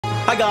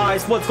Hi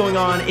guys, what's going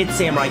on? It's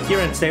Samurai here,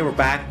 and today we're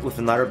back with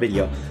another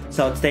video.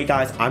 So today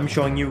guys, I'm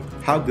showing you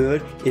how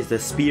good is the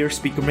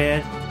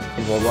SPEAKERMAN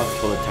in Roblox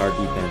for the tower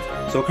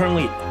defense. So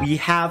currently, we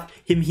have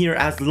him here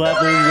as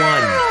level 1.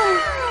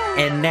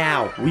 And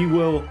now, we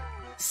will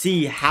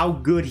see how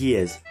good he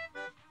is.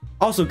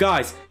 Also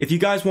guys, if you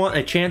guys want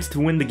a chance to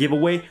win the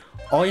giveaway,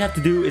 all you have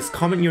to do is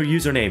comment your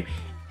username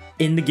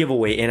in the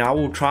giveaway, and I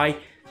will try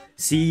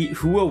see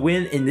who will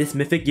win in this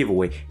mythic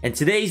giveaway. And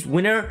today's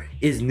winner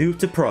is Noob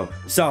to Pro.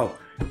 So,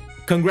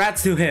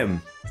 congrats to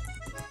him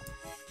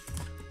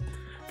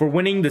for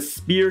winning the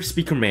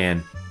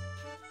SPEAKERMAN.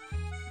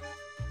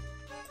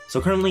 So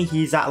currently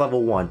he's at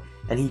level 1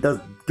 and he does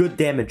good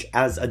damage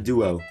as a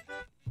duo.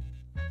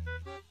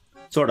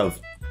 Sort of.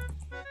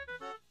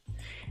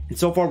 And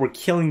so far we're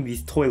killing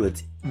these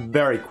toilets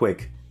very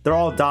quick. They're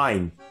all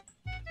dying.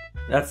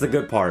 That's the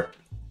good part.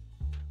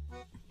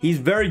 He's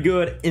very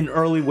good in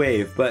early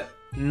wave, but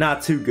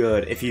not too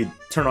good if you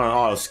turn on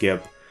auto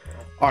skip.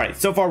 Alright,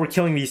 so far we're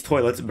killing these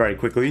toilets very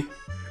quickly.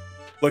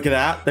 Look at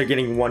that, they're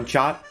getting one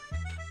shot.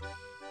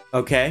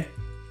 Okay.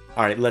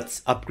 Alright,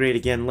 let's upgrade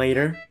again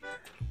later.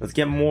 Let's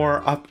get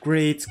more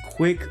upgrades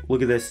quick.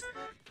 Look at this.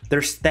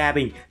 They're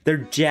stabbing, they're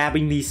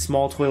jabbing these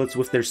small toilets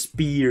with their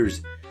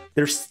spears.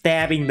 They're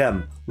stabbing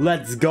them.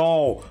 Let's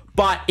go.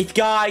 But if you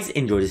guys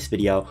enjoyed this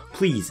video,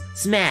 please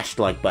smash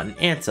the like button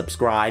and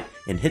subscribe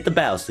and hit the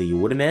bell so you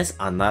wouldn't miss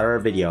another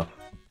video.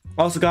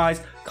 Also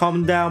guys,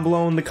 comment down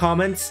below in the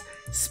comments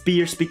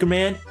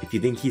SPEAKERMAN if you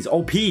think he's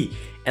OP.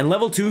 And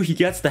level 2 he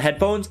gets the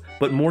headphones,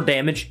 but more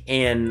damage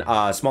and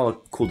smaller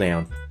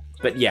cooldown.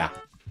 But yeah.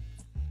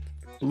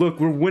 Look,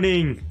 we're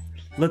winning.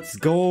 Let's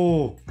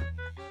go.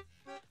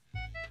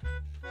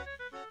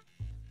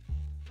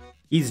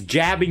 He's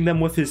jabbing them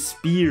with his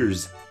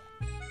spears.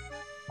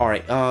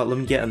 Alright, let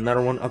me get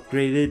another one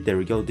upgraded. There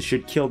we go. This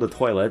should kill the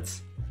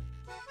toilets.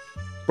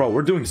 Bro,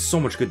 we're doing so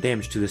much good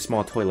damage to the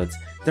small toilets.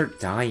 They're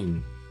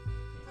dying.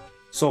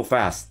 So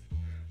fast.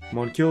 Come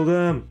on, kill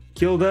them.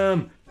 Kill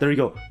them. There we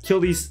go. Kill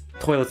these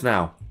toilets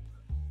now.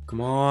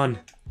 Come on.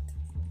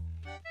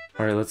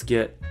 Alright, let's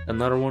get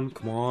another one.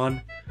 Come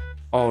on.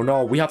 Oh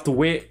no, we have to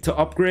wait to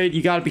upgrade?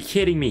 You gotta be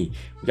kidding me.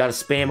 We gotta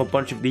spam a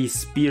bunch of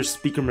these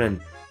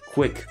SPEAKERMAN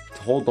quick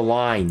to hold the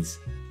lines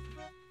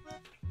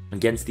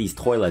against these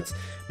toilets,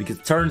 because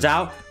it turns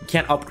out you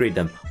can't upgrade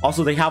them.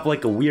 Also, they have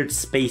like a weird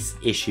space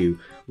issue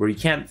where you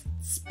can't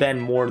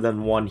spend more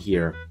than one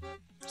here.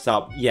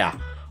 So yeah.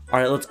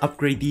 Alright, let's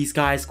upgrade these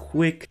guys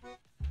quick.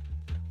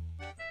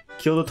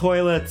 Kill the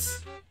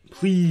toilets.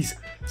 Please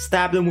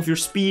stab them with your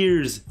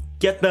spears.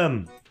 Get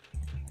them.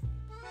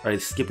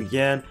 Alright, skip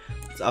again.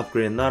 Let's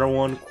upgrade another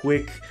one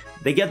quick.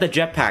 They get the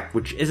jetpack,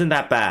 which isn't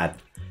that bad,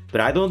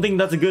 but I don't think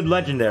that's a good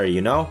legendary,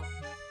 you know?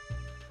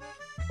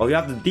 Well, you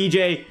have the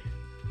DJ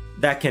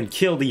that can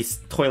kill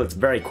these toilets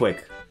very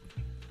quick.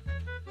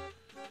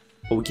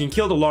 But we can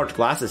kill the large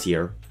glasses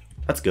here.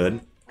 That's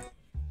good.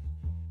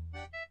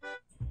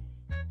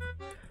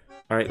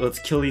 Alright, let's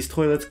kill these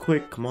toilets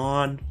quick. Come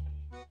on.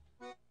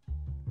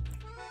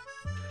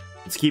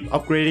 Let's keep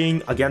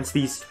upgrading against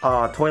these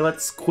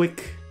toilets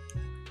quick.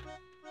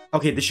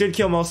 Okay, this should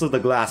kill most of the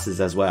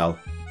glasses as well.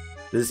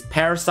 This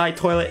parasite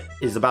toilet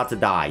is about to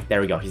die.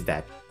 There we go, he's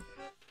dead.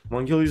 Come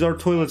on, kill these other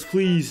toilets,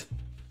 please.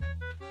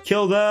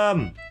 Kill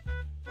them!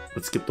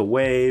 Let's skip the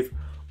wave.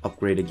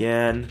 Upgrade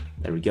again.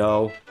 There we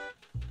go.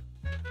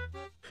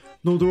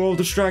 No, they're all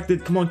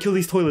distracted. Come on, kill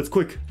these toilets,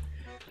 quick.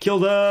 Kill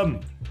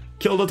them!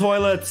 Kill the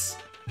toilets!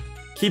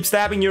 Keep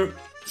stabbing your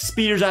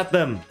spears at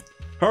them.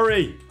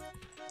 Hurry!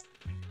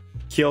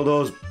 Kill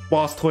those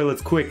boss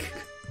toilets, quick.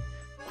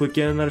 Quick,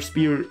 get another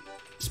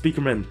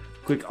SPEAKERMAN.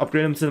 Quick,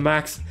 upgrade him to the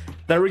max.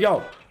 There we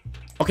go.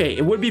 Okay,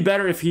 it would be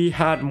better if he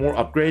had more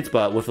upgrades,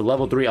 but with a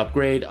level 3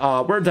 upgrade,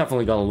 we're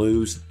definitely gonna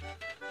lose.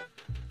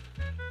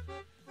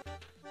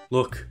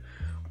 Look,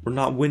 we're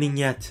not winning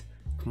yet.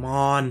 Come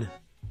on.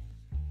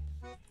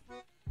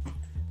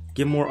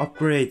 Get more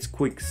upgrades.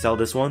 Quick, sell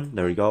this one.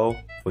 There we go.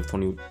 Wave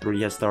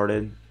 23 has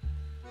started.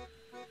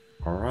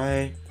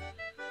 Alright.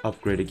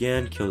 Upgrade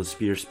again. Kill the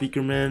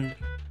SPEAKERMAN.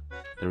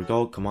 There we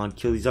go. Come on,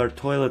 kill these other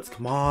toilets.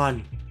 Come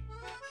on.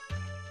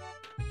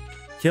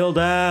 Kill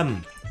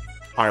them.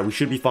 Alright, we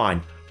should be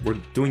fine. We're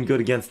doing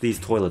good against these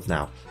toilets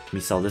now. Let me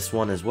sell this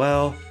one as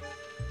well.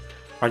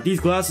 Alright,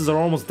 these glasses are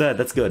almost dead.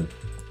 That's good.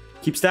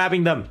 Keep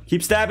stabbing them.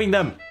 Keep stabbing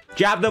them.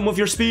 Jab them with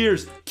your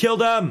spears. Kill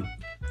them.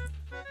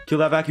 Kill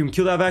that vacuum.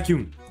 Kill that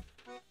vacuum.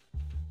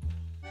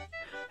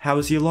 How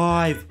is he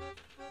alive?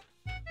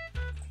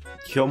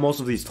 Kill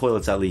most of these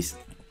toilets at least.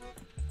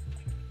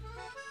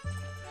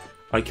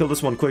 Alright, kill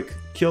this one quick.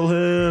 Kill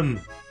him.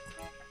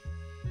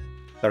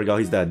 There we go.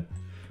 He's dead.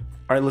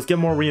 Alright, let's get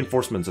more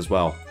reinforcements as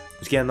well.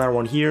 Let's get another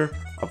one here.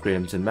 Upgrade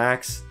him to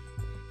max.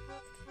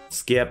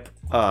 Skip.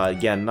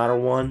 Again, another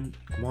one.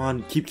 Come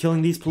on, keep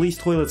killing these police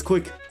toilets,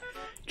 quick.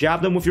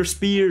 Jab them with your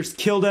spears.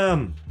 Kill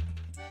them.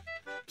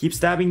 Keep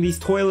stabbing these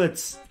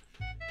toilets.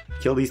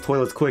 Kill these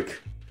toilets, quick.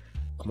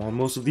 Come on,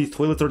 most of these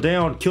toilets are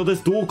down. Kill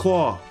this dual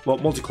claw. Well,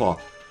 multi-claw.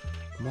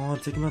 Come on,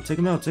 take him out, take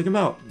him out, take him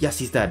out. Yes,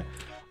 he's dead.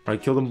 Alright,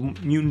 Alright, kill the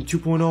mutant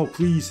 2.0,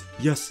 please.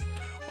 Yes.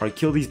 Alright,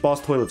 kill these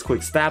boss toilets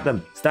quick. Stab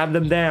them. Stab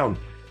them down.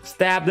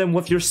 Stab them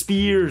with your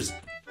spears.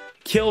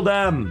 Kill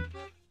them.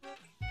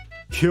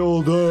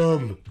 Kill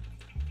them.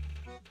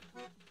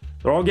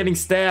 They're all getting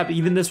stabbed.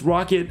 Even this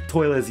rocket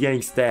toilet is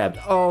getting stabbed.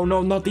 Oh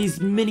no, not these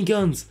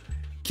miniguns.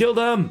 Kill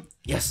them.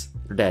 Yes,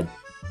 they're dead.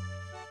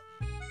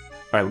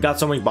 Alright, we got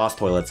so many boss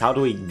toilets. How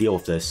do we deal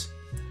with this?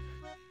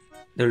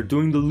 They're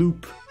doing the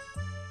loop.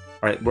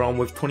 Alright, we're on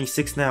with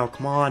 26 now.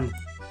 Come on.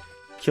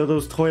 Kill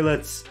those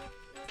toilets.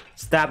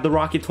 Stab the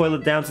rocket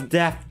toilet down to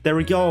death. There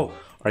we go.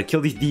 Alright,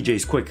 kill these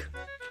DJs quick.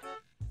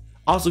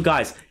 Also,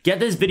 guys, get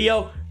this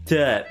video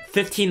to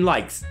 15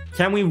 likes.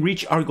 Can we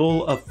reach our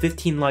goal of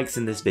 15 likes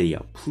in this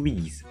video?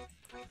 Please.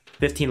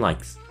 15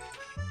 likes.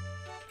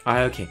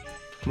 Alright, okay.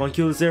 Come on,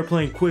 kill this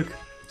airplane, quick.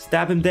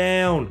 Stab him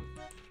down.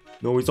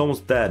 No, he's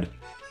almost dead.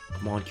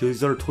 Come on, kill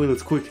these other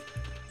toilets, quick.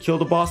 Kill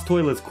the boss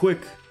toilets,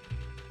 quick.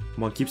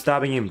 Come on, keep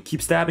stabbing him.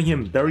 Keep stabbing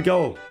him. There we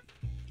go.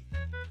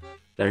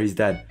 There, he's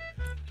dead.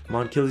 Come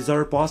on, kill these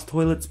other boss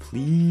toilets,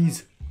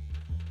 please.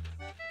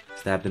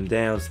 Stab them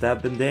down.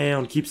 Stab them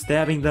down. Keep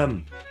stabbing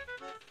them.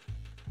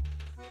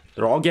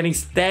 They're all getting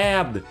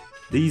stabbed.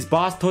 These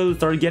boss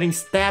toilets are getting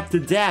stabbed to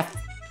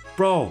death.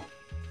 Bro.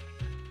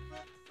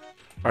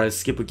 Alright, let's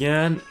skip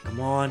again. Come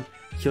on.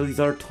 Kill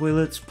these other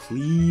toilets,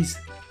 please.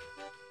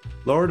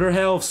 Lower their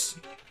healths.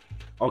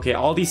 Okay,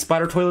 all these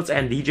spider toilets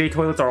and DJ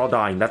toilets are all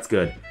dying. That's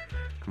good.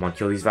 Come on,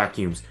 kill these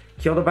vacuums.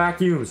 Kill the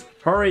vacuums.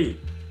 Hurry.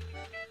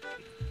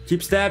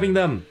 Keep stabbing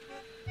them.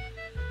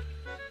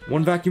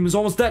 One vacuum is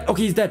almost dead.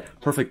 Okay, he's dead.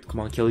 Perfect. Come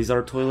on, kill these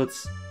other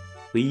toilets.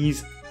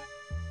 Please.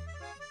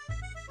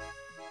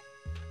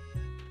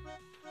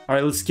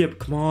 Alright, let's skip.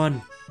 Come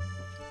on.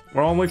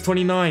 We're on wave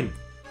 29.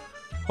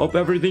 Hope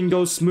everything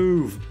goes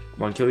smooth.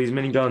 Come on, kill these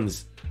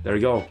miniguns. There we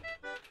go.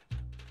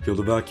 Kill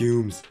the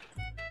vacuums.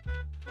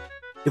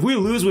 If we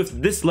lose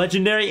with this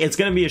legendary, it's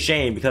gonna be a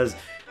shame because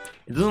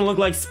it doesn't look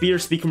like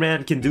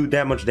SPEAKERMAN can do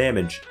that much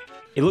damage.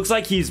 It looks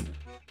like he's...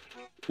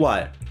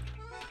 what?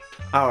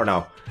 I don't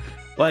know.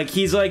 Like,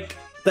 he's like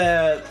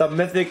the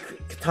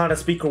mythic katana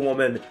speaker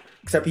woman,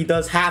 except he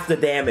does half the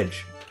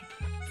damage.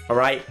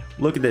 Alright?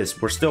 Look at this.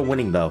 We're still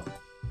winning, though.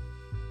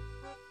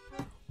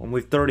 On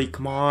wave 30.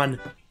 Come on.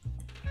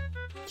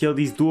 Kill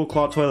these dual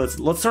claw toilets.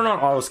 Let's turn on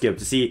auto skip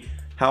to see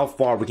how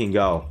far we can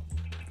go.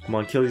 Come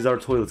on, kill these other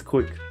toilets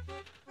quick.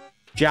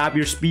 Jab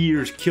your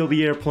spears. Kill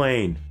the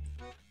airplane.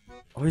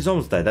 Oh, he's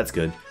almost dead. That's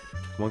good.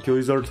 Come on, kill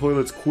these other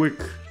toilets quick.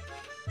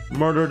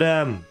 Murder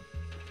them.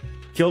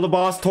 Kill the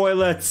boss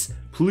toilets.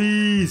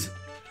 Please.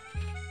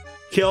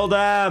 Kill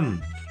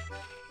them.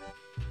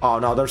 Oh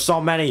no, there's so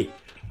many.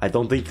 I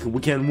don't think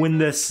we can win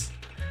this.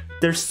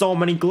 There's so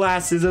many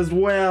glasses as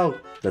well.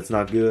 That's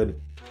not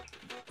good.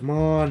 Come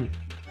on.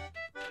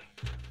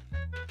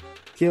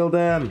 Kill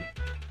them.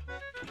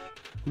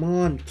 Come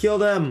on, kill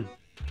them.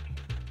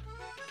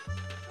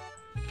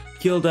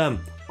 Kill them.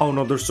 Oh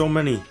no, there's so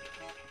many.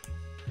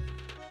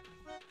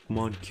 Come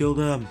on, kill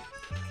them.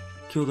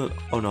 Kill them.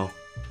 Oh no.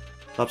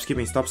 Stop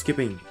skipping, stop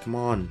skipping. Come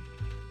on.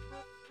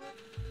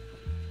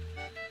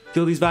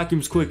 Kill these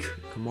vacuums quick.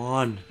 Come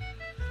on.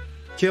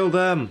 Kill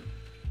them.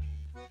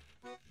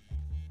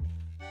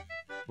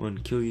 Come on,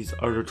 kill these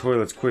other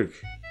toilets quick.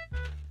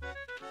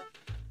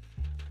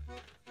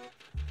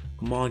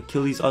 Come on,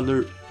 kill these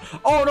other...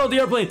 oh no, the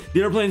airplane!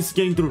 The airplane's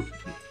getting through.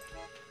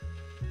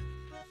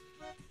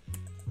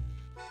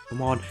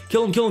 Come on.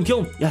 Kill him, kill him,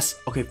 kill him! Yes!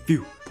 Okay,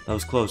 phew. That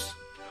was close.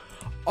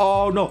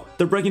 Oh no!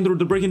 They're breaking through,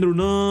 they're breaking through.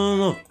 No,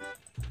 no, no.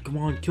 Come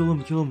on, kill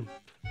him, kill him.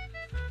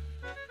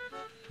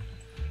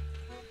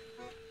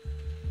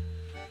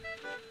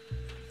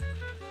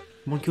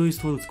 Come on, kill these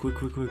toilets. Quick,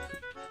 quick, quick.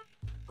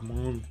 Come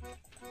on.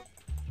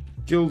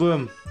 Kill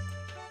them.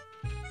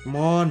 Come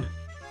on.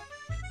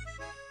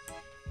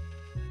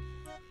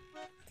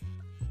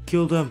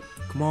 Kill them.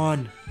 Come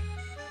on.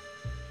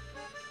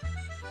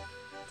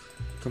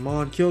 Come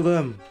on, kill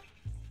them.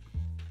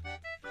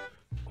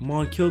 Come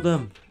on, kill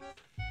them.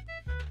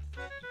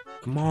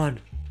 Come on.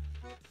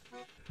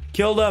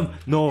 Kill them.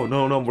 No,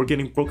 no, no. We're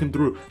getting broken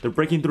through. They're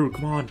breaking through.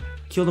 Come on.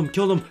 Kill them,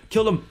 kill them,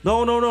 kill them.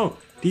 No, no, no.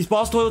 These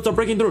boss toilets are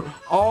breaking through.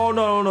 Oh,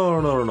 no,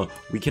 no, no, no, no, no.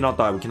 We cannot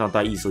die. We cannot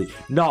die easily.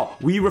 No,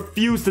 we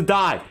refuse to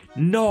die.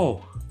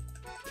 No.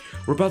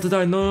 We're about to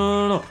die. No,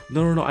 no, no, no.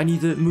 No, no, no. I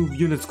need to move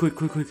units. Quick,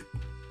 quick, quick.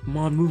 Come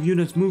on, move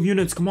units. Move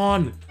units. Come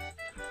on.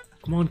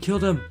 Come on, kill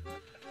them.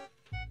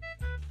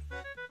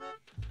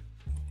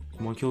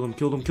 Come on, kill them,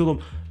 kill them, kill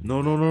them.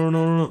 No, no, no,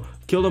 no, no, no.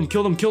 Kill them,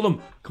 kill them, kill them.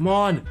 Come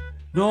on.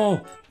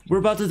 No. We're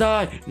about to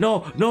die.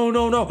 No, no,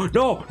 no, no,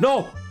 no,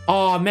 no.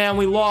 Oh, man,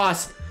 we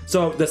lost.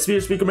 So, the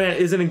SPEAKERMAN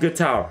isn't a good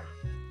tower.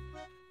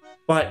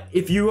 But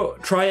if you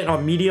try it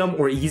on medium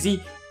or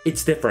easy,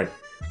 it's different.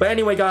 But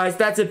anyway, guys,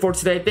 that's it for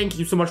today. Thank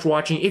you so much for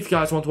watching. If you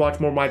guys want to watch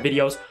more of my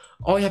videos,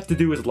 all you have to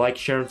do is like,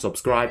 share, and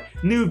subscribe.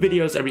 New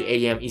videos every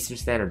 8 AM Eastern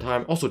Standard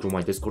Time. Also join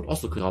my Discord.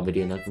 Also click on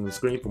video next on the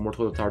screen for more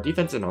toilet tower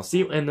defense. And I'll see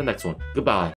you in the next one. Goodbye.